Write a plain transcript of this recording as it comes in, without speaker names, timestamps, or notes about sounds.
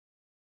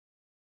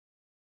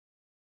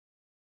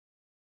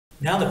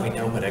Now that we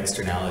know what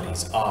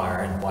externalities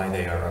are and why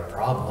they are a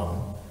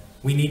problem,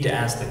 we need to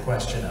ask the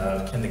question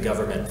of, can the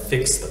government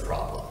fix the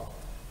problem?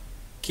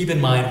 Keep in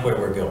mind where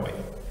we're going.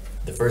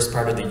 The first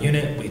part of the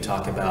unit, we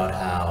talk about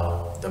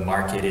how the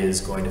market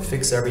is going to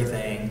fix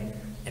everything,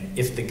 and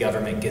if the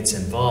government gets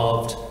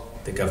involved,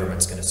 the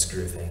government's going to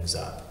screw things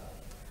up.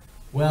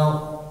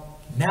 Well,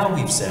 now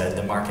we've said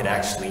the market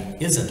actually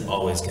isn't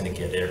always going to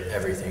get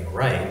everything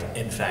right.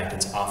 In fact,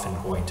 it's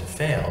often going to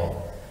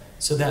fail.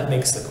 So that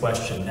makes the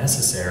question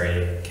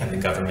necessary, can the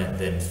government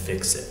then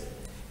fix it?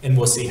 And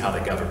we'll see how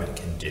the government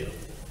can do.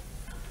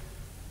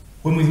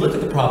 When we look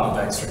at the problem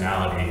of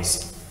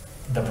externalities,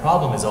 the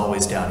problem is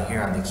always down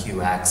here on the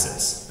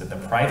Q-axis, that the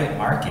private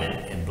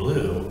market in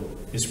blue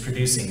is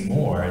producing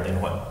more than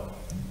what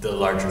the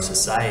larger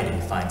society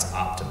finds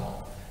optimal.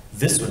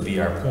 This would be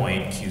our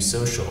point, Q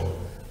social,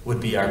 would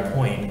be our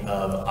point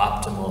of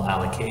optimal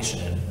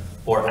allocation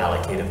or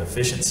allocative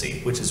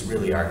efficiency, which is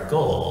really our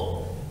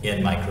goal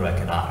in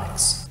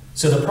microeconomics.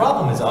 So the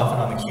problem is often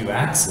on the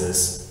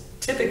Q-axis.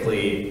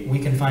 Typically, we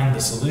can find the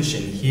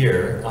solution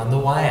here on the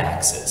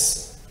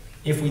Y-axis.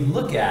 If we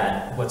look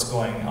at what's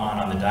going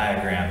on the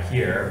diagram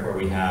here, where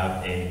we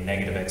have a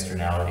negative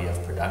externality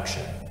of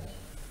production,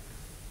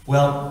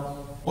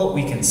 well, what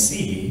we can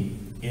see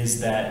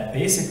is that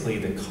basically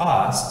the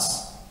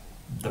costs,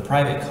 the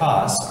private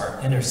costs,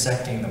 are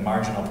intersecting the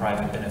marginal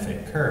private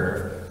benefit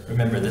curve.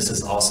 Remember, this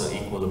is also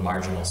equal to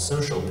marginal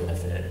social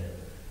benefit.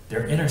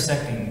 They're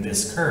intersecting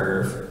this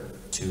curve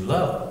too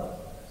low.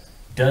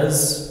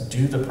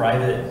 Do the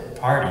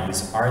private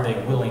parties, are they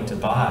willing to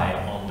buy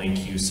only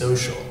Q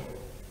social?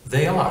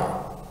 They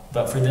are,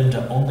 but for them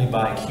to only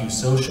buy Q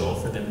social,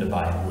 for them to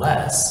buy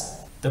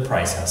less, the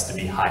price has to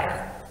be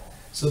higher.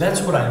 So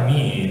that's what I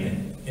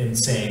mean in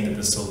saying that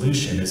the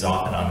solution is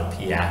often on the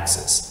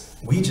P-axis.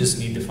 We just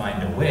need to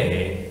find a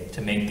way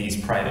to make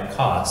these private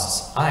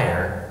costs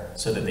higher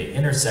so that they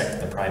intersect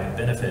the private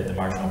benefit, the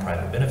marginal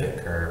private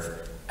benefit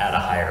curve, at a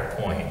higher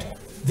point.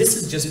 This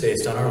is just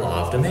based on our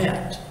law of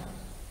demand.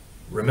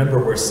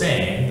 Remember, we're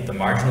saying that the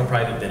marginal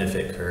private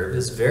benefit curve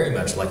is very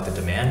much like the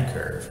demand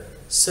curve,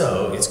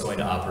 so it's going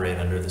to operate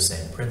under the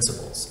same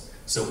principles.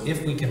 So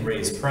if we can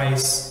raise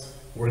price,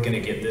 we're going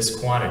to get this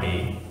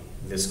quantity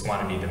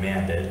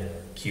demanded,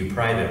 Q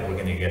private, we're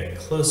going to get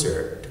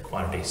closer to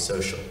quantity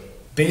social.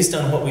 Based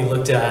on what we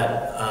looked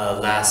at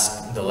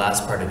the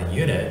last part of the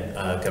unit,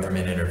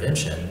 government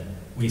intervention,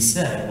 we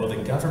said, well, the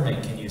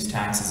government can use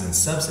taxes and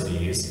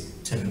subsidies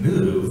to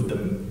move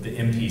the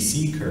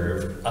MPC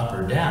curve up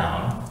or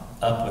down,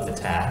 up with a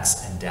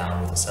tax and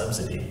down with a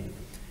subsidy.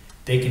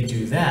 They can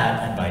do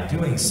that, and by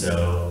doing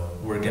so,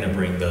 we're going to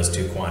bring those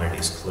two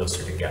quantities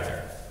closer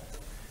together.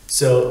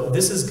 So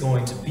this is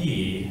going to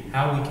be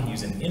how we can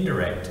use an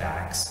indirect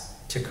tax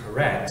to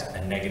correct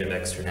a negative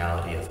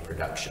externality of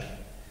production.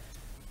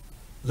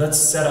 Let's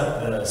set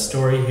up the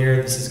story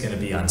here. This is going to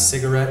be on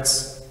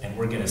cigarettes. And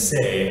we're going to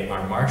say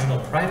our marginal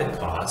private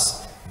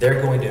costs,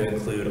 they're going to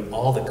include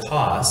all the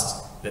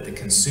costs that the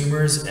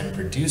consumers and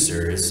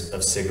producers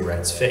of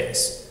cigarettes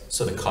face.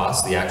 So the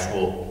cost, the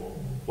actual,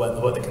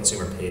 what the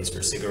consumer pays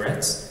for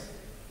cigarettes,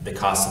 the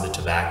cost of the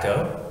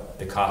tobacco,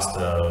 the cost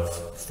of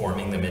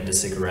forming them into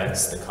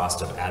cigarettes, the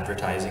cost of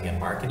advertising and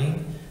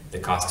marketing, the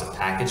cost of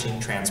packaging,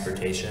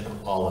 transportation,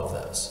 all of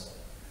those.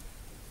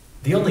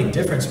 The only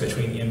difference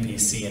between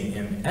MPC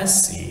and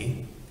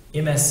MSC,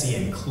 MSC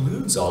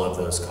includes all of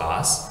those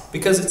costs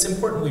because it's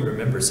important we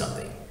remember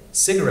something.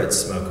 Cigarette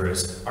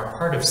smokers are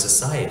part of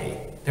society.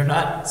 They're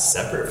not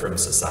separate from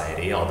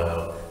society,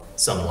 although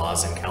some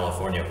laws in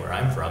California where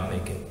I'm from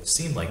make it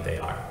seem like they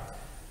are.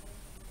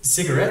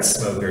 Cigarette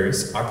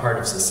smokers are part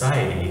of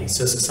society,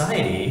 so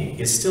society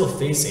is still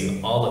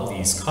facing all of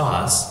these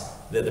costs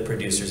that the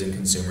producers and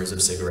consumers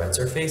of cigarettes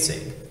are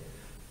facing.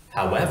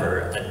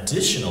 However,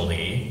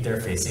 additionally, they're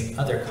facing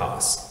other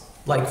costs.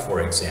 Like, for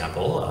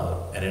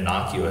example, an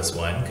innocuous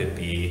one could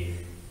be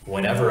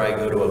whenever I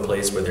go to a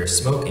place where they're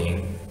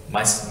smoking,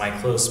 my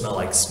clothes smell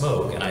like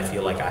smoke and I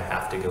feel like I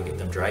have to go get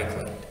them dry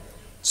cleaned.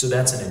 So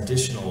that's an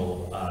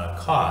additional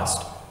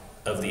cost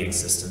of the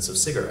existence of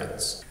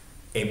cigarettes.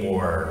 A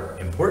more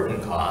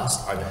important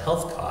cost are the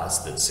health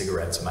costs that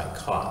cigarettes might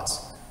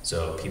cause.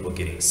 So people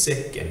getting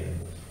sick and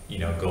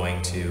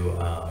going to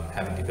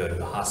having to go to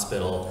the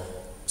hospital.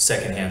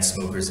 Secondhand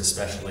smokers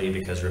especially,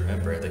 because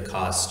remember, the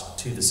cost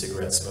to the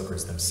cigarette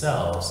smokers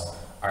themselves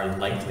are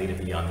likely to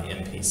be on the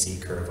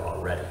MPC curve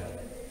already.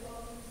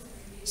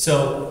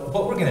 So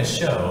what we're going to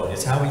show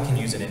is how we can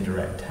use an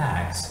indirect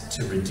tax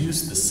to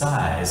reduce the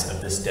size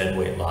of this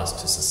deadweight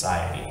loss to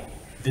society.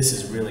 This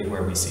is really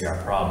where we see our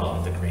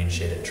problem, the green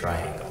shaded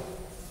triangle.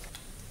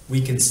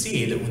 We can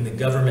see that when the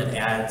government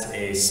adds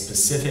a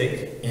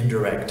specific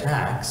indirect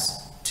tax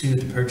to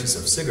the purchase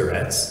of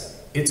cigarettes,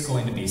 it's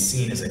going to be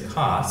seen as a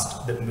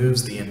cost that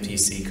moves the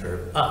MPC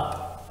curve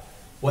up.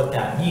 What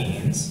that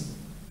means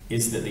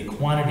is that the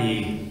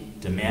quantity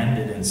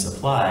demanded and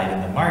supplied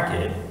in the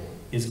market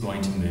is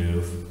going to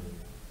move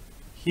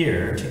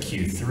here to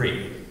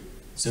Q3.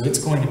 So it's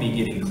going to be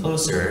getting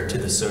closer to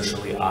the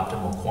socially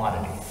optimal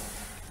quantity.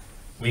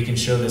 We can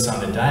show this on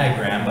the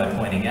diagram by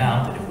pointing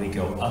out that if we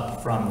go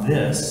up from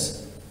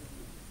this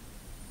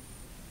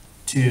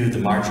to the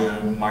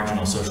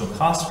marginal social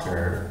cost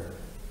curve,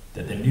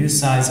 that the new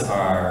size of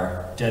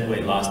our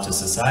deadweight loss to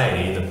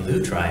society, the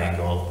blue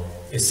triangle,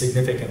 is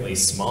significantly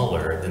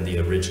smaller than the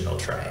original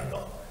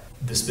triangle.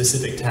 The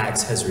specific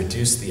tax has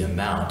reduced the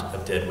amount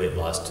of deadweight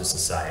loss to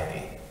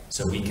society.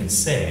 So we can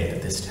say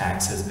that this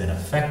tax has been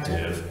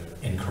effective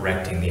in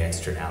correcting the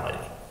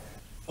externality.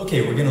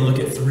 Okay, we're going to look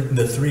at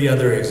the three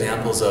other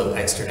examples of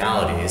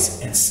externalities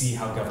and see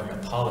how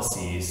government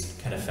policies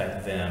can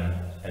affect them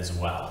as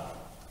well.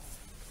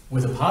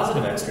 With a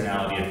positive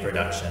externality of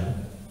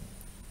production,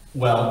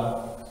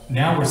 well,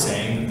 now we're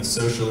saying that the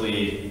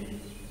socially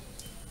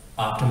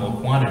optimal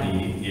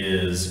quantity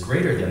is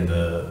greater than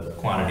the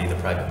quantity the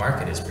private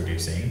market is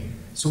producing,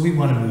 so we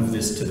want to move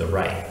this to the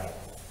right.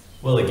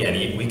 Well,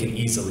 again, we can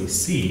easily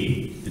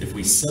see that if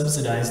we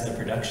subsidize the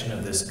production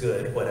of this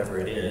good, whatever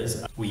it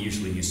is, we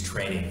usually use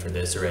training for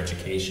this or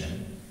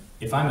education.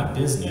 If I'm a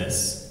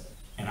business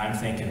and I'm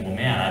thinking, well,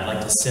 man, I'd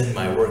like to send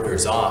my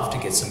workers off to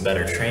get some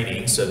better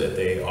training so that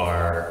they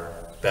are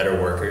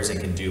better workers and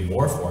can do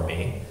more for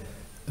me,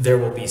 there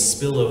will be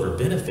spillover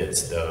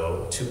benefits,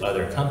 though, to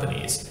other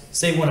companies.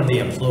 Say one of the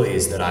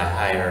employees that I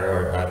hire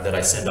or that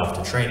I send off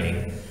to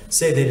training,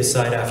 say they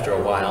decide after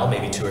a while,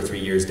 maybe 2 or 3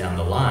 years down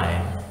the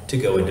line, to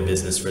go into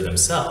business for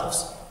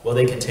themselves. Well,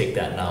 they can take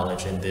that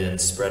knowledge and then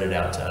spread it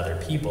out to other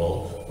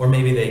people, or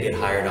maybe they get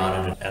hired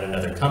on at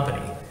another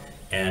company.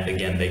 And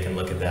again, they can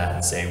look at that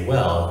and say,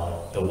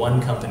 well, the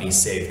one company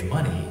saved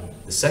money,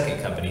 the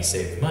second company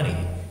saved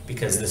money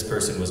because this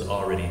person was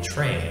already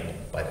trained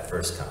by the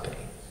first company.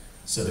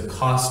 So the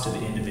cost to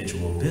the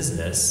individual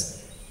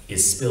business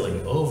is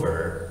spilling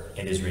over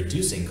and is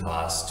reducing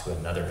costs to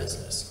another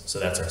business. So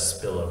that's our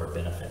spillover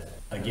benefit.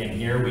 Again,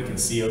 here we can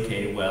see,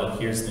 okay, well,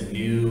 here's the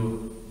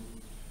new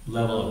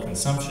level of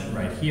consumption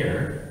right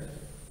here.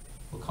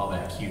 We'll call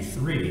that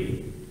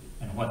Q3.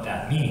 And what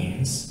that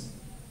means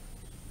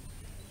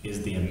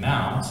is the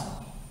amount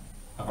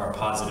of our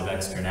positive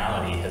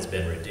externality has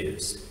been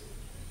reduced.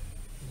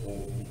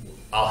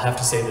 I'll have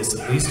to say this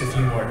at least a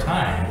few more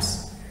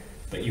times,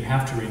 but you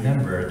have to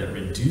remember that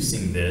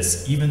reducing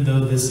this, even though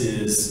this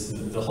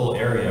is, the whole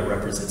area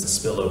represents a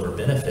spillover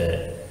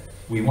benefit,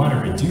 we want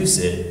to reduce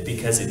it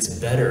because it's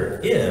better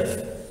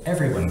if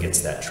everyone gets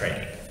that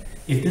training.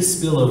 If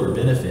this spillover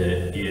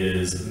benefit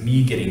is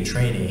me getting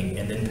training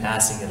and then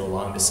passing it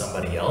along to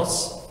somebody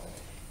else,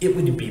 it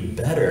would be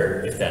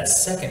better if that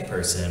second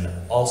person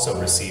also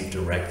received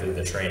directly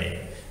the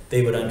training.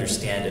 They would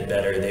understand it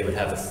better, they would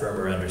have a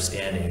firmer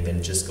understanding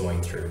than just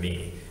going through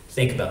me.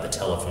 Think about the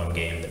telephone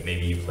game that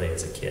maybe you play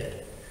as a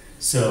kid.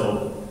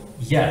 So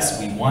yes,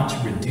 we want to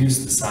reduce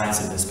the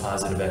size of this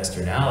positive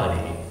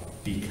externality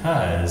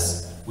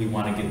because we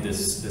want to get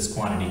this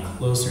quantity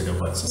closer to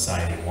what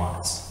society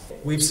wants.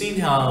 We've seen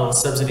how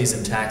subsidies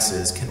and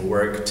taxes can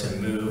work to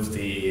move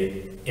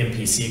the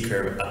MPC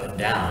curve up and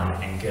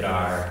down and get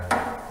our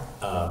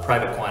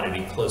private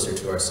quantity closer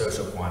to our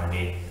social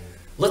quantity.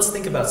 Let's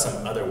think about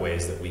some other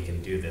ways that we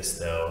can do this,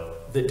 though,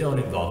 that don't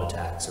involve a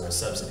tax or a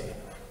subsidy.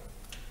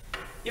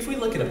 If we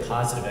look at a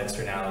positive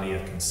externality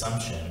of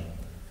consumption,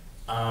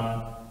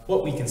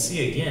 what we can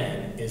see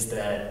again is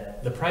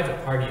that the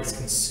private party is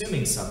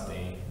consuming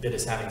something that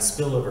is having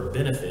spillover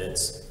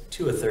benefits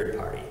to a third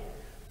party.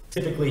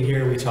 Typically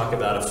here we talk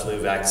about a flu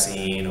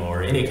vaccine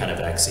or any kind of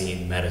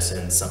vaccine,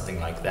 medicine, something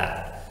like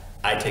that.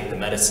 I take the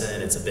medicine,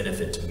 it's a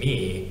benefit to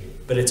me,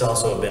 but it's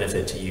also a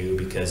benefit to you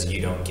because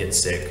you don't get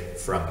sick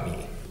from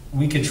me.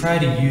 We could try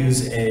to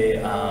use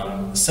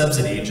a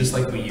subsidy, just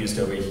like we used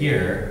over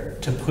here,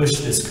 to push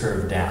this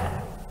curve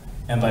down.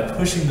 And by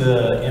pushing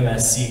the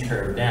MSC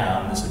curve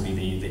down, this would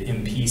be the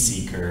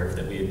MPC curve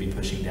that we would be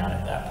pushing down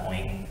at that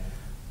point.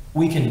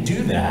 We can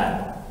do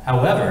that.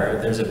 However,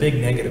 there's a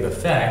big negative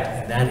effect,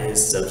 and that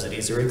is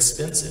subsidies are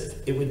expensive.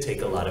 It would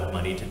take a lot of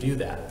money to do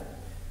that.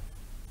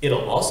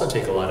 It'll also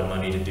take a lot of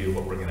money to do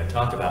what we're going to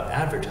talk about,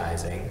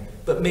 advertising,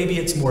 but maybe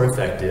it's more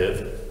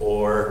effective,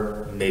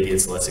 or maybe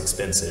it's less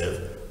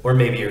expensive, or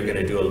maybe you're going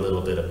to do a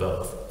little bit of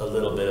both, a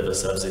little bit of a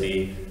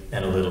subsidy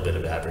and a little bit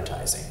of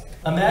advertising.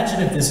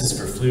 Imagine if this is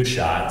for flu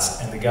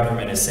shots and the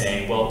government is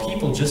saying, well,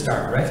 people just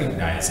aren't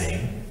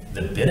recognizing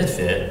the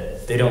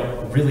benefit. They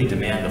don't really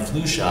demand the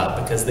flu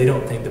shot because they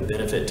don't think the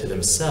benefit to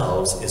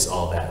themselves is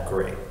all that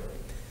great.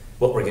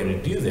 What we're going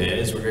to do then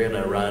is we're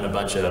going to run a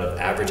bunch of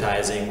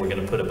advertising, we're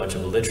going to put a bunch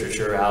of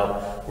literature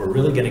out, we're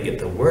really going to get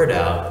the word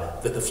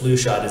out that the flu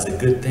shot is a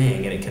good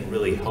thing and it can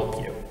really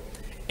help you.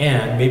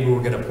 And maybe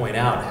we're going to point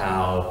out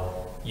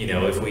how, you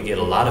know, if we get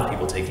a lot of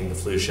people taking the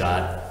flu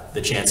shot,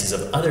 the chances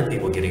of other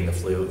people getting the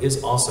flu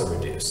is also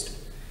reduced.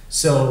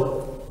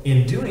 So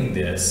in doing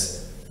this,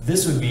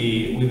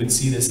 we would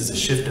see this as a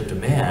shift of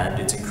demand.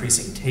 It's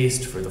increasing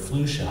taste for the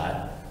flu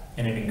shot,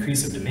 and an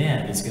increase of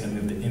demand is going to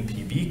move the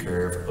MPB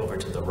curve over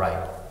to the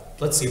right.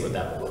 Let's see what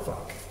that would look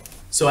like.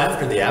 So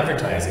after the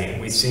advertising,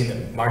 we've seen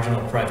that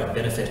marginal private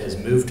benefit has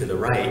moved to the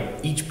right.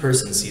 Each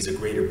person sees a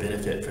greater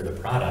benefit for the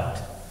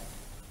product.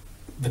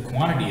 The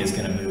quantity is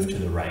going to move to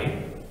the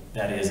right.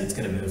 That is, it's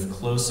going to move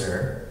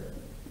closer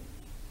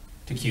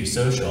to Q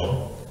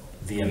social,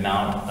 the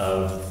amount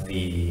of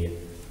the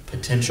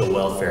potential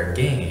welfare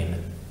gain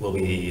will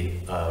be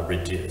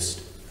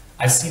reduced.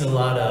 I've seen a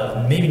lot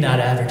of, maybe not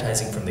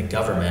advertising from the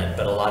government,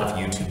 but a lot of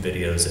YouTube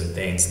videos and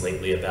things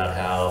lately about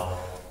how,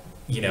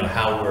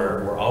 how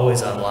we're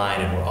always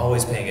online and we're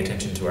always paying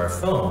attention to our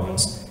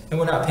phones and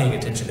we're not paying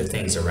attention to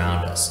things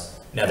around us.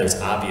 Now there's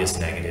obvious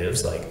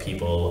negatives, like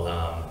people,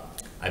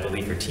 I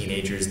believe for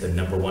teenagers, the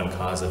 #1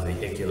 cause of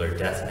vehicular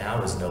death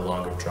now is no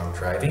longer drunk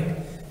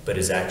driving, but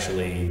is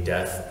actually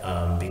death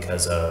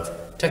because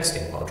of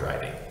texting while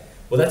driving.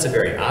 Well, that's a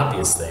very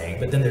obvious thing,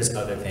 but then there's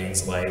other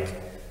things like,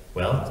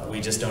 well, we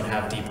just don't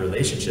have deep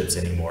relationships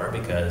anymore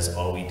because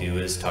all we do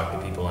is talk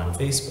to people on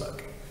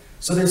Facebook.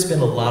 So there's been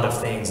a lot of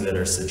things that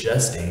are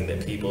suggesting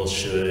that people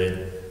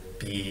should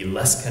be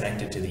less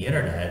connected to the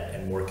internet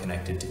and more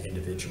connected to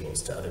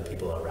individuals, to other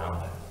people around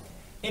them.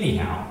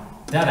 Anyhow,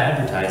 that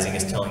advertising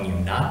is telling you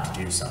not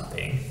to do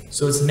something,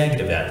 so it's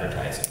negative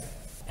advertising.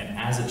 And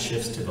as it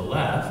shifts to the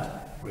left,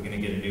 we're going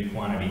to get a new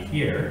quantity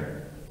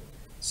here.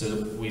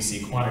 So we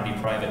see quantity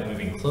private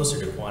moving closer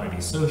to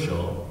quantity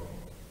social,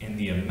 and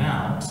the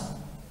amount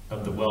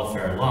of the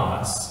welfare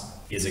loss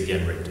is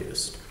again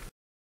reduced.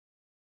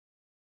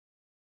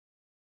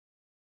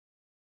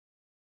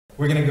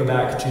 We're going to go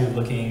back to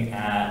looking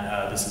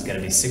at, this is going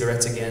to be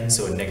cigarettes again,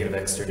 so a negative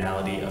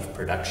externality of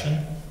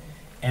production.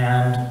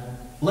 And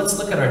let's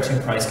look at our two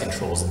price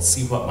controls and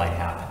see what might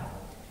happen.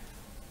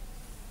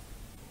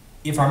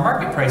 If our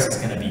market price is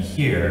going to be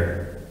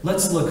here,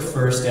 let's look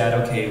first at,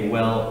 okay,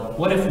 well,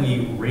 what if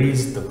we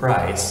raised the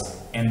price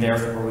and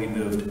therefore we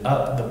moved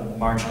up the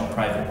marginal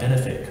private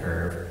benefit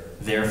curve,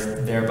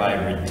 thereby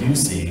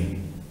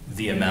reducing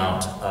the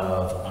amount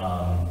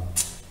of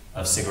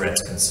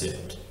cigarettes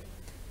consumed?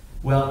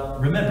 Well,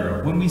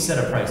 remember, when we set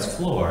a price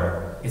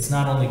floor, it's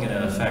not only going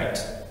to affect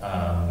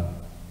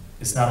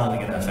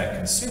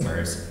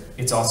consumers,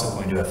 it's also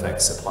going to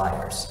affect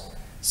suppliers.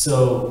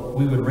 So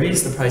we would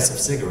raise the price of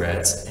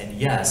cigarettes, and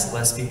yes,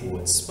 less people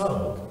would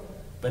smoke,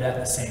 but at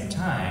the same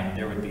time,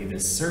 there would be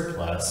this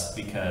surplus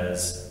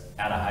because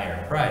at a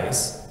higher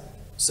price,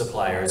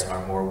 suppliers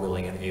are more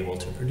willing and able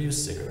to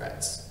produce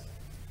cigarettes.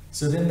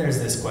 So then there's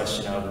this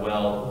question of,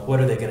 well, what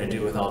are they going to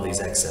do with all these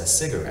excess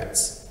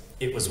cigarettes?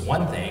 It was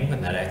one thing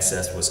when that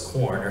excess was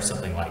corn or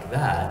something like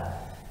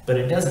that, but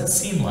it doesn't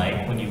seem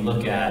like when you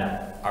look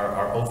at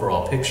our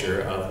overall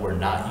picture of we're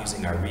not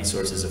using our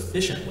resources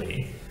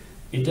efficiently,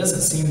 it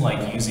doesn't seem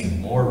like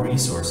using more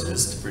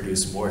resources to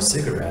produce more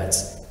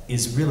cigarettes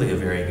is really a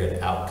very good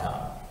outcome,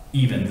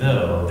 even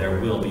though there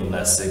will be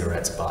less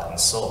cigarettes bought and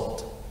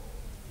sold.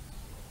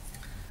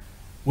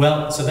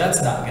 Well, so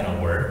that's not going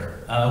to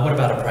work. What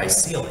about a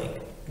price ceiling?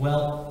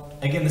 Well,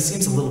 again, this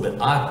seems a little bit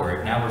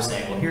awkward. Now we're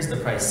saying, well, here's the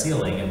price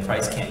ceiling and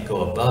price can't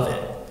go above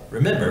it.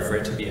 Remember, for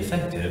it to be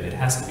effective, it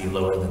has to be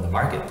lower than the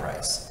market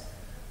price.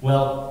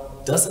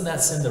 Well, doesn't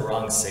that send the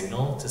wrong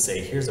signal to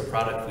say, here's a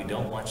product we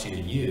don't want you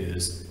to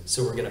use,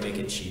 so we're going to make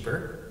it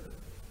cheaper?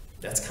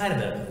 It's kind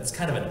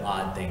of an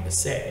odd thing to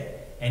say.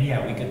 And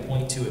yeah, we could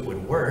point to it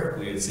would work.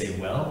 We would say,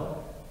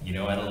 well,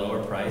 at a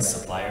lower price,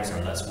 suppliers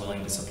are less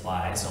willing to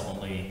supply, so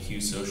only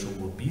Q social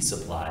will be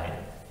supplied,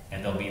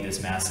 and there'll be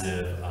this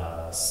massive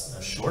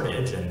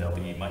shortage, and there'll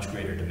be much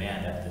greater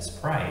demand at this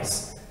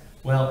price.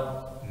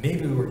 Well,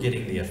 maybe we're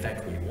getting the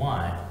effect we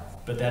want,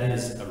 but that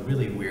is a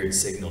really weird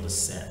signal to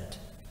send.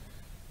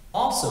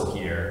 Also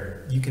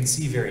here, you can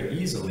see very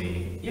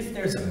easily, if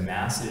there's a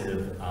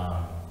massive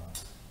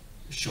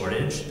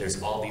shortage, there's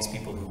all these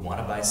people who want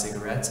to buy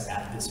cigarettes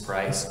at this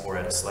price or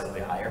at a slightly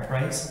higher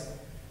price,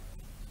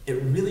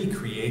 it really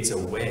creates a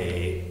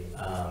way,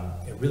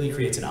 it really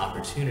creates an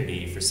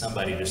opportunity for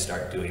somebody to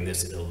start doing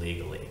this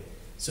illegally.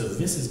 So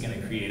this is going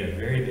to create a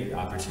very big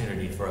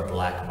opportunity for a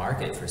black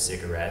market for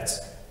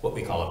cigarettes, what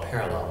we call a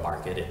parallel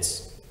market.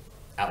 It's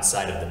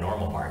outside of the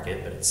normal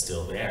market, but it's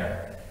still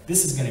there.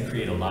 This is going to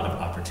create a lot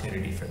of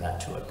opportunity for that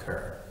to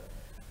occur.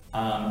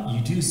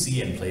 You do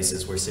see in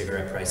places where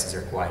cigarette prices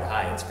are quite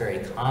high, it's very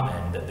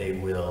common that they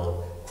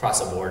will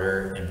cross a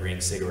border and bring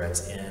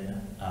cigarettes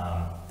in.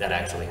 That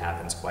actually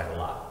happens quite a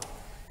lot.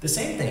 The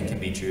same thing can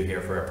be true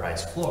here for a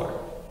price floor.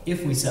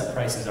 If we set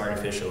prices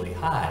artificially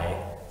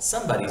high,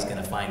 somebody's going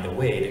to find a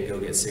way to go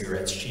get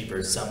cigarettes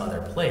cheaper some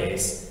other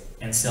place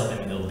and sell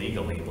them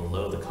illegally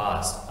below the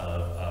cost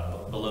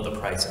of, below the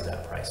price of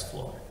that price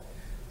floor.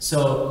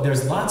 So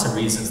there's lots of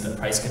reasons that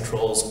price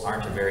controls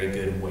aren't a very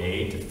good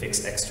way to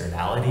fix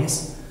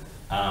externalities,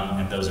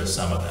 and those are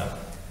some of them.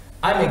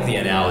 I make the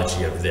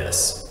analogy of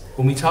this.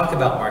 When we talk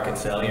about market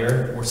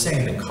failure, we're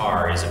saying the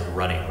car isn't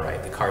running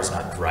right, the car's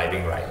not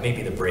driving right,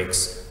 maybe the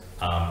brakes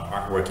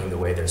aren't working the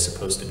way they're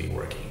supposed to be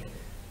working.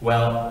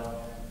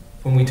 Well,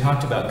 when we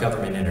talked about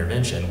government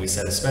intervention, we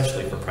said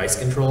especially for price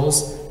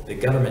controls, the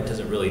government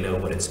doesn't really know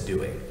what it's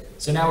doing.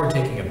 So now we're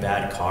taking a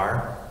bad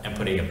car and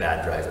putting a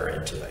bad driver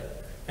into it.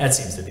 That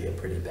seems to be a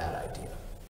pretty bad idea.